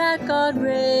that God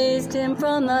raised him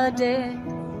from the dead.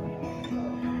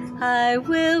 I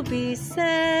will be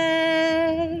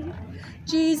saved.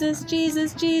 Jesus,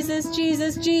 Jesus, Jesus,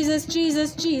 Jesus, Jesus,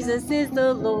 Jesus, Jesus is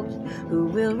the Lord who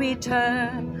will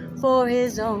return for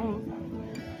his own.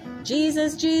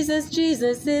 Jesus, Jesus,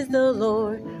 Jesus is the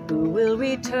Lord who will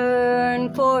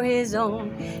return for his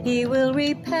own. He will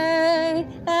repay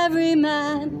every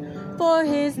man for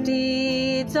his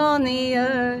deeds on the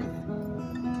earth,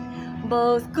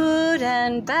 both good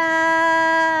and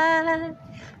bad.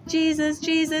 Jesus,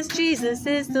 Jesus, Jesus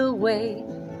is the way,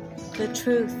 the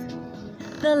truth,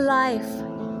 the life.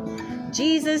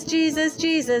 Jesus, Jesus,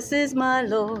 Jesus is my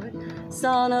Lord,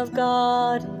 Son of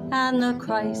God and the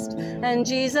Christ. And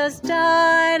Jesus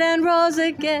died and rose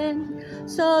again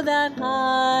so that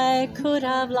I could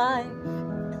have life.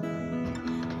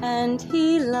 And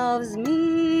he loves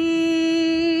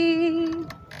me.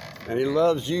 And he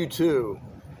loves you too.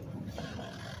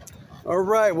 All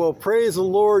right, well, praise the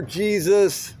Lord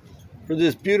Jesus for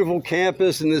this beautiful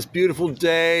campus and this beautiful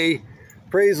day.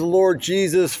 Praise the Lord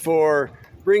Jesus for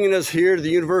bringing us here to the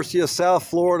University of South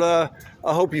Florida.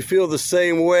 I hope you feel the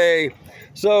same way.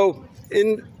 So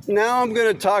now I'm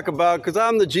going to talk about, because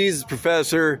I'm the Jesus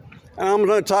professor, and I'm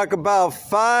going to talk about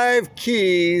 5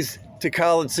 keys to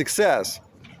college success.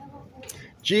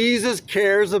 Jesus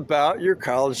cares about your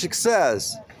college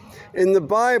success. In the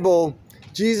Bible,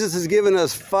 Jesus has given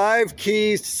us 5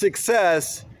 keys to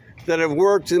success that have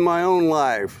worked in my own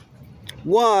life.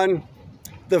 1,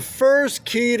 the first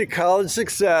key to college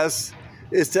success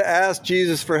is to ask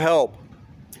Jesus for help.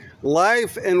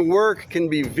 Life and work can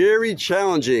be very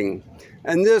challenging,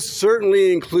 and this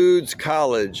certainly includes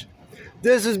college.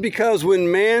 This is because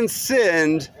when man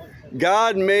sinned,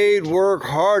 God made work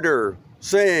harder,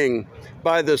 saying,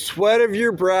 "By the sweat of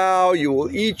your brow you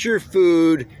will eat your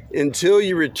food until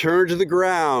you return to the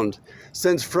ground,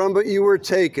 since from it you were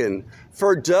taken.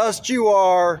 For dust you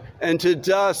are, and to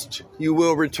dust you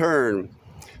will return."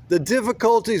 The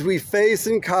difficulties we face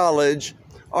in college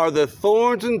are the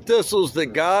thorns and thistles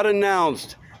that God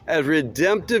announced as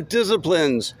redemptive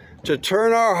disciplines to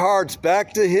turn our hearts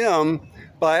back to him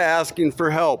by asking for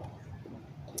help.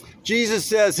 Jesus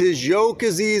says his yoke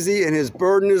is easy and his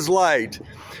burden is light.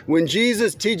 When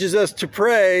Jesus teaches us to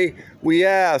pray, we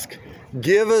ask,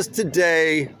 "Give us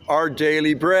today our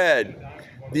daily bread."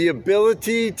 The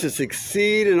ability to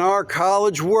succeed in our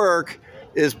college work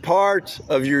is part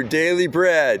of your daily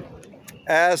bread.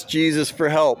 Ask Jesus for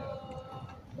help.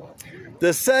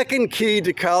 The second key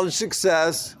to college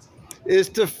success is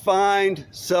to find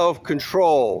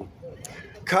self-control.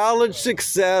 College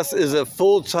success is a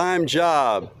full-time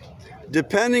job.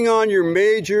 Depending on your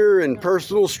major and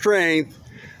personal strength,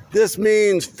 this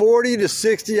means 40 to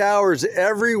 60 hours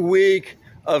every week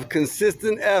of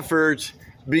consistent effort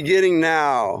beginning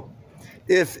now.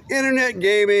 If internet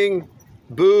gaming,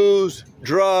 booze,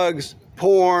 drugs,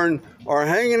 porn, or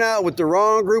hanging out with the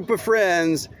wrong group of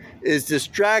friends is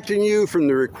distracting you from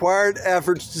the required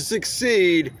efforts to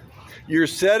succeed, you're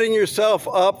setting yourself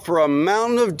up for a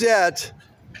mountain of debt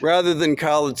rather than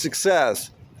college success.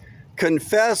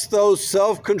 Confess those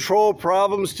self-control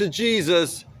problems to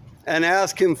Jesus and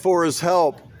ask him for his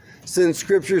help. since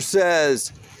Scripture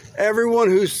says, everyone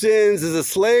who sins is a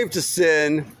slave to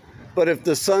sin, but if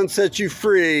the Son sets you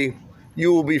free,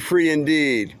 you will be free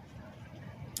indeed.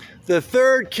 The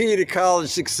third key to college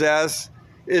success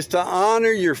is to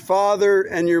honor your father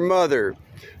and your mother.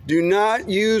 Do not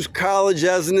use college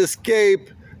as an escape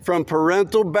from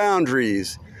parental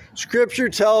boundaries. Scripture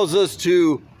tells us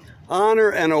to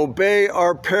honor and obey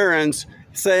our parents,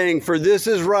 saying, for this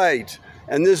is right,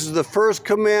 and this is the first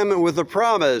commandment with a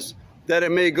promise, that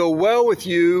it may go well with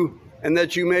you and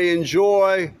that you may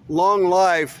enjoy long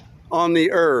life on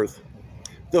the earth.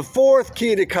 The fourth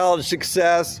key to college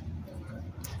success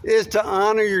is to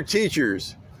honor your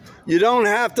teachers. You don't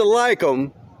have to like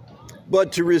them,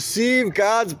 but to receive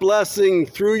God's blessing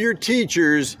through your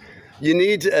teachers, you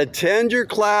need to attend your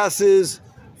classes,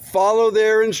 follow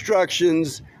their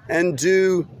instructions, and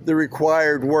do the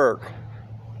required work.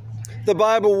 The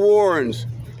Bible warns,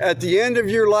 at the end of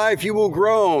your life you will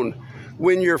groan.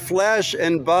 When your flesh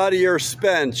and body are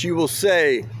spent, you will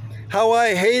say, how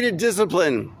I hated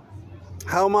discipline,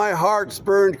 how my heart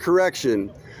spurned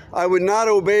correction. I would not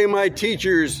obey my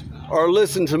teachers or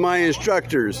listen to my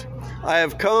instructors. I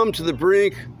have come to the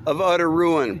brink of utter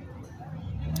ruin.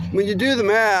 When you do the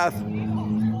math,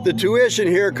 the tuition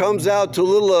here comes out to a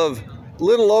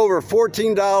little over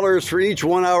 $14 for each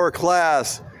 1 hour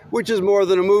class, which is more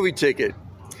than a movie ticket.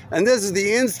 And this is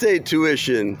the in-state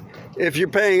tuition. If you're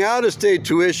paying out-of-state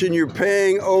tuition, you're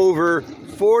paying over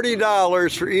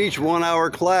 $40 for each 1 hour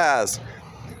class.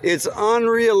 It's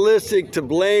unrealistic to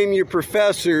blame your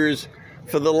professors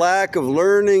for the lack of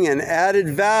learning and added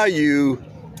value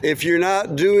if you're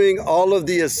not doing all of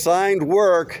the assigned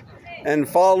work and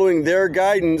following their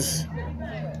guidance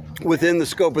within the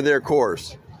scope of their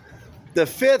course. The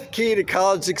fifth key to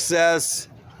college success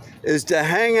is to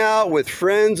hang out with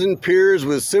friends and peers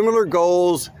with similar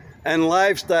goals and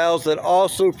lifestyles that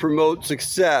also promote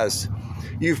success.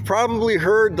 You've probably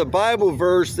heard the Bible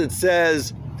verse that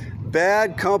says,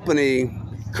 bad company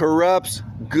corrupts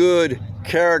good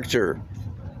character.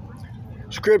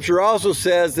 Scripture also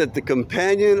says that the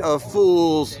companion of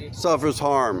fools suffers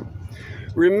harm.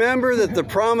 Remember the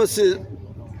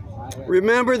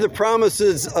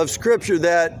promises of Scripture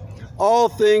that all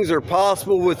things are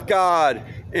possible with God,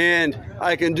 and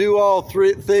I can do all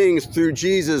things through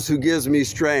Jesus who gives me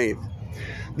strength.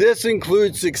 This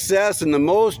includes success in the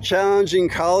most challenging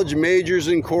college majors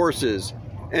and courses: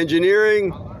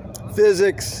 engineering,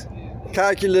 physics,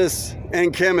 calculus,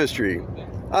 and chemistry.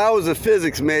 I was a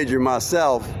physics major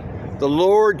myself. The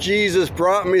Lord Jesus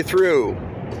brought me through.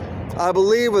 I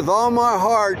believe with all my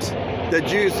heart that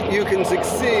you can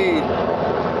succeed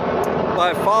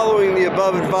by following the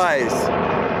above advice.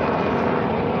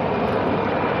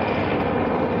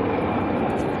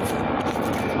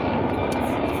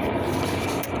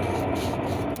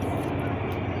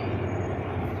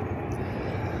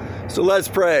 So let's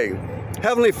pray.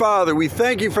 Heavenly Father, we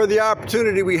thank you for the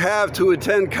opportunity we have to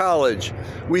attend college.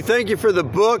 We thank you for the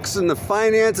books and the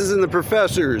finances and the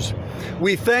professors.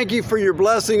 We thank you for your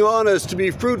blessing on us to be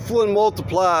fruitful and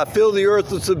multiply, fill the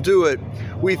earth and subdue it.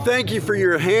 We thank you for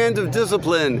your hand of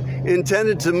discipline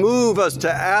intended to move us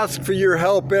to ask for your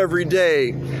help every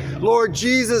day. Lord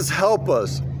Jesus, help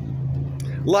us.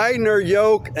 Lighten our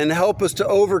yoke and help us to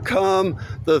overcome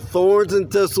the thorns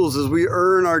and thistles as we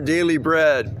earn our daily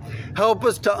bread. Help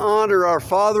us to honor our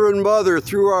father and mother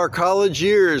through our college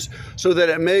years so that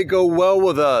it may go well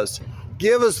with us.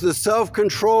 Give us the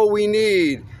self-control we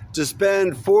need to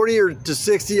spend 40 or to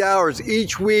 60 hours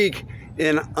each week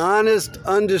in honest,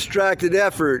 undistracted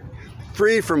effort,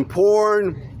 free from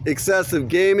porn, excessive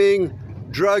gaming,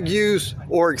 drug use,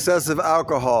 or excessive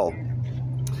alcohol.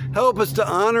 Help us to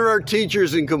honor our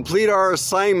teachers and complete our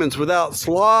assignments without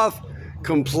sloth,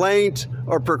 complaint,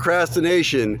 or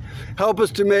procrastination. Help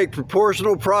us to make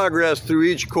proportional progress through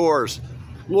each course.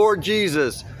 Lord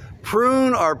Jesus,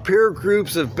 prune our peer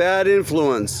groups of bad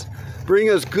influence. Bring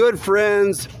us good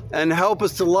friends and help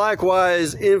us to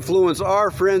likewise influence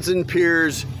our friends and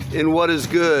peers in what is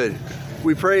good.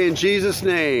 We pray in Jesus'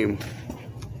 name.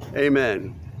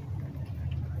 Amen.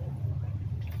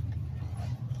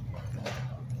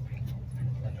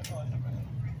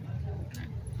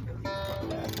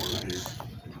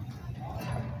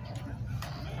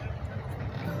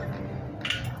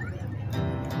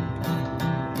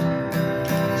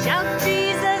 Shout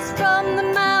Jesus from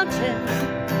the mountains,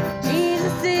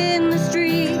 Jesus in the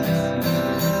streets,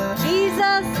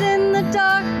 Jesus in the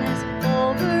darkness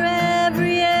over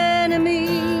every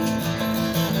enemy,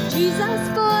 Jesus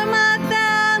for my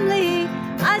family.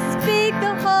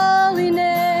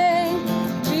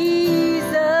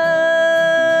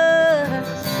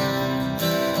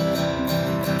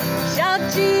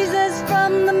 Jesus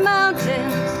from the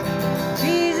mountains,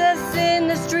 Jesus in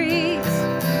the streets,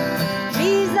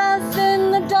 Jesus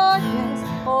in the darkness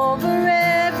over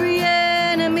every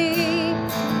enemy.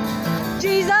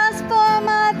 Jesus for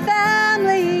my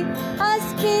family, I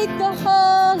speak the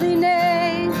holy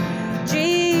name,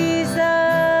 Jesus.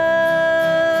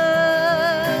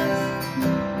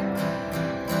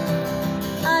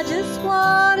 I just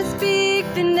want to speak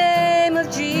the name of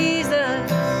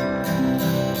Jesus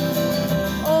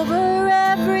over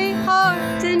every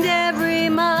heart and every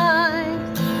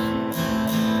mind.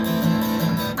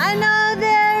 I know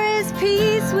there is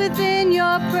peace within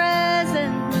your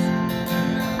presence.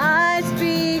 I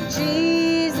speak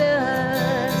Jesus.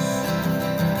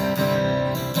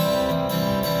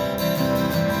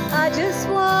 I just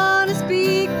want to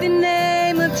speak the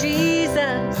name of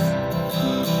Jesus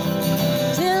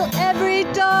till every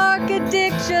dark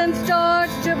addiction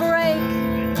starts to break,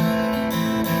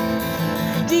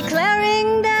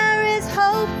 declaring there is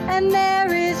hope and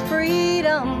there is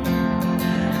freedom.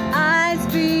 I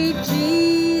speak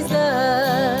Jesus.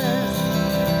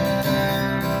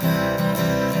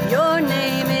 Your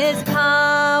name is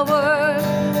power,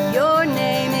 your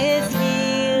name is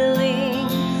healing,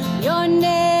 your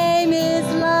name is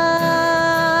life.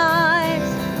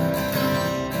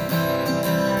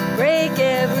 Break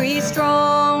every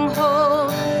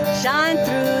stronghold, shine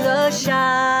through the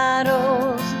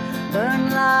shadows, burn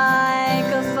like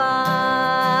a fire.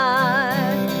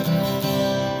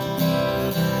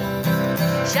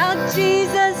 Shout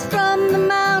Jesus from the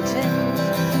mountains,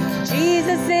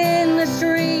 Jesus in the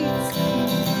streets,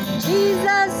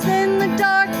 Jesus in the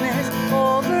darkness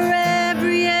over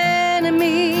every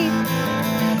enemy.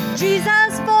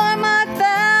 Jesus for my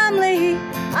family,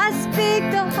 I speak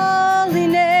the holy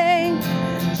name,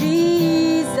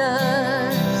 Jesus.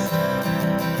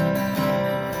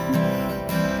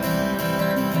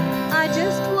 I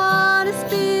just want to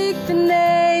speak the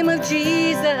name of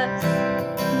Jesus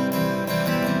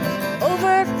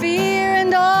over fear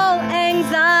and all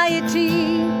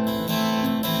anxiety,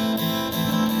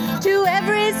 to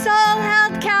every soul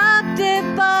held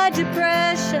captive by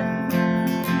depression.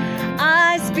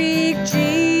 I speak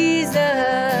Jesus.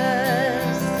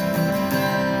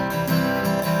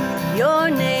 Your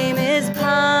name is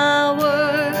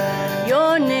power,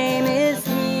 your name is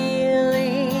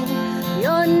healing,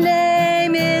 your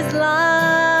name is life.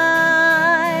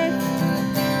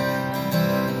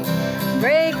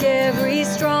 Break every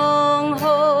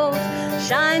stronghold,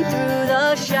 shine through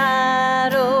the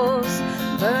shadows,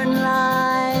 burn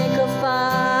like a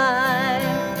fire.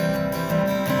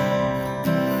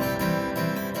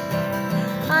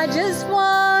 I just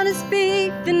want to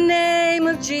speak the name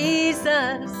of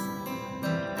Jesus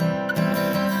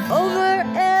over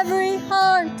every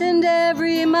heart and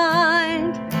every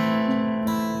mind.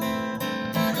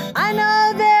 I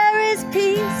know there is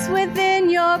peace within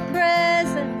your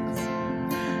presence.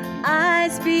 I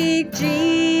speak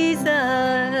Jesus.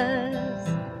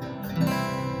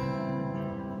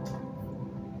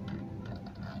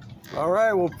 All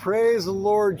right, well, praise the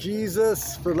Lord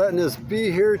Jesus for letting us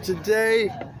be here today.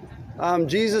 I'm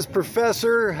Jesus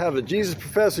Professor, have a Jesus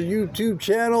Professor YouTube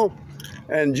channel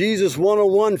and Jesus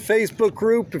 101 Facebook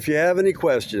group if you have any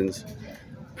questions.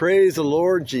 Praise the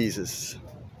Lord Jesus.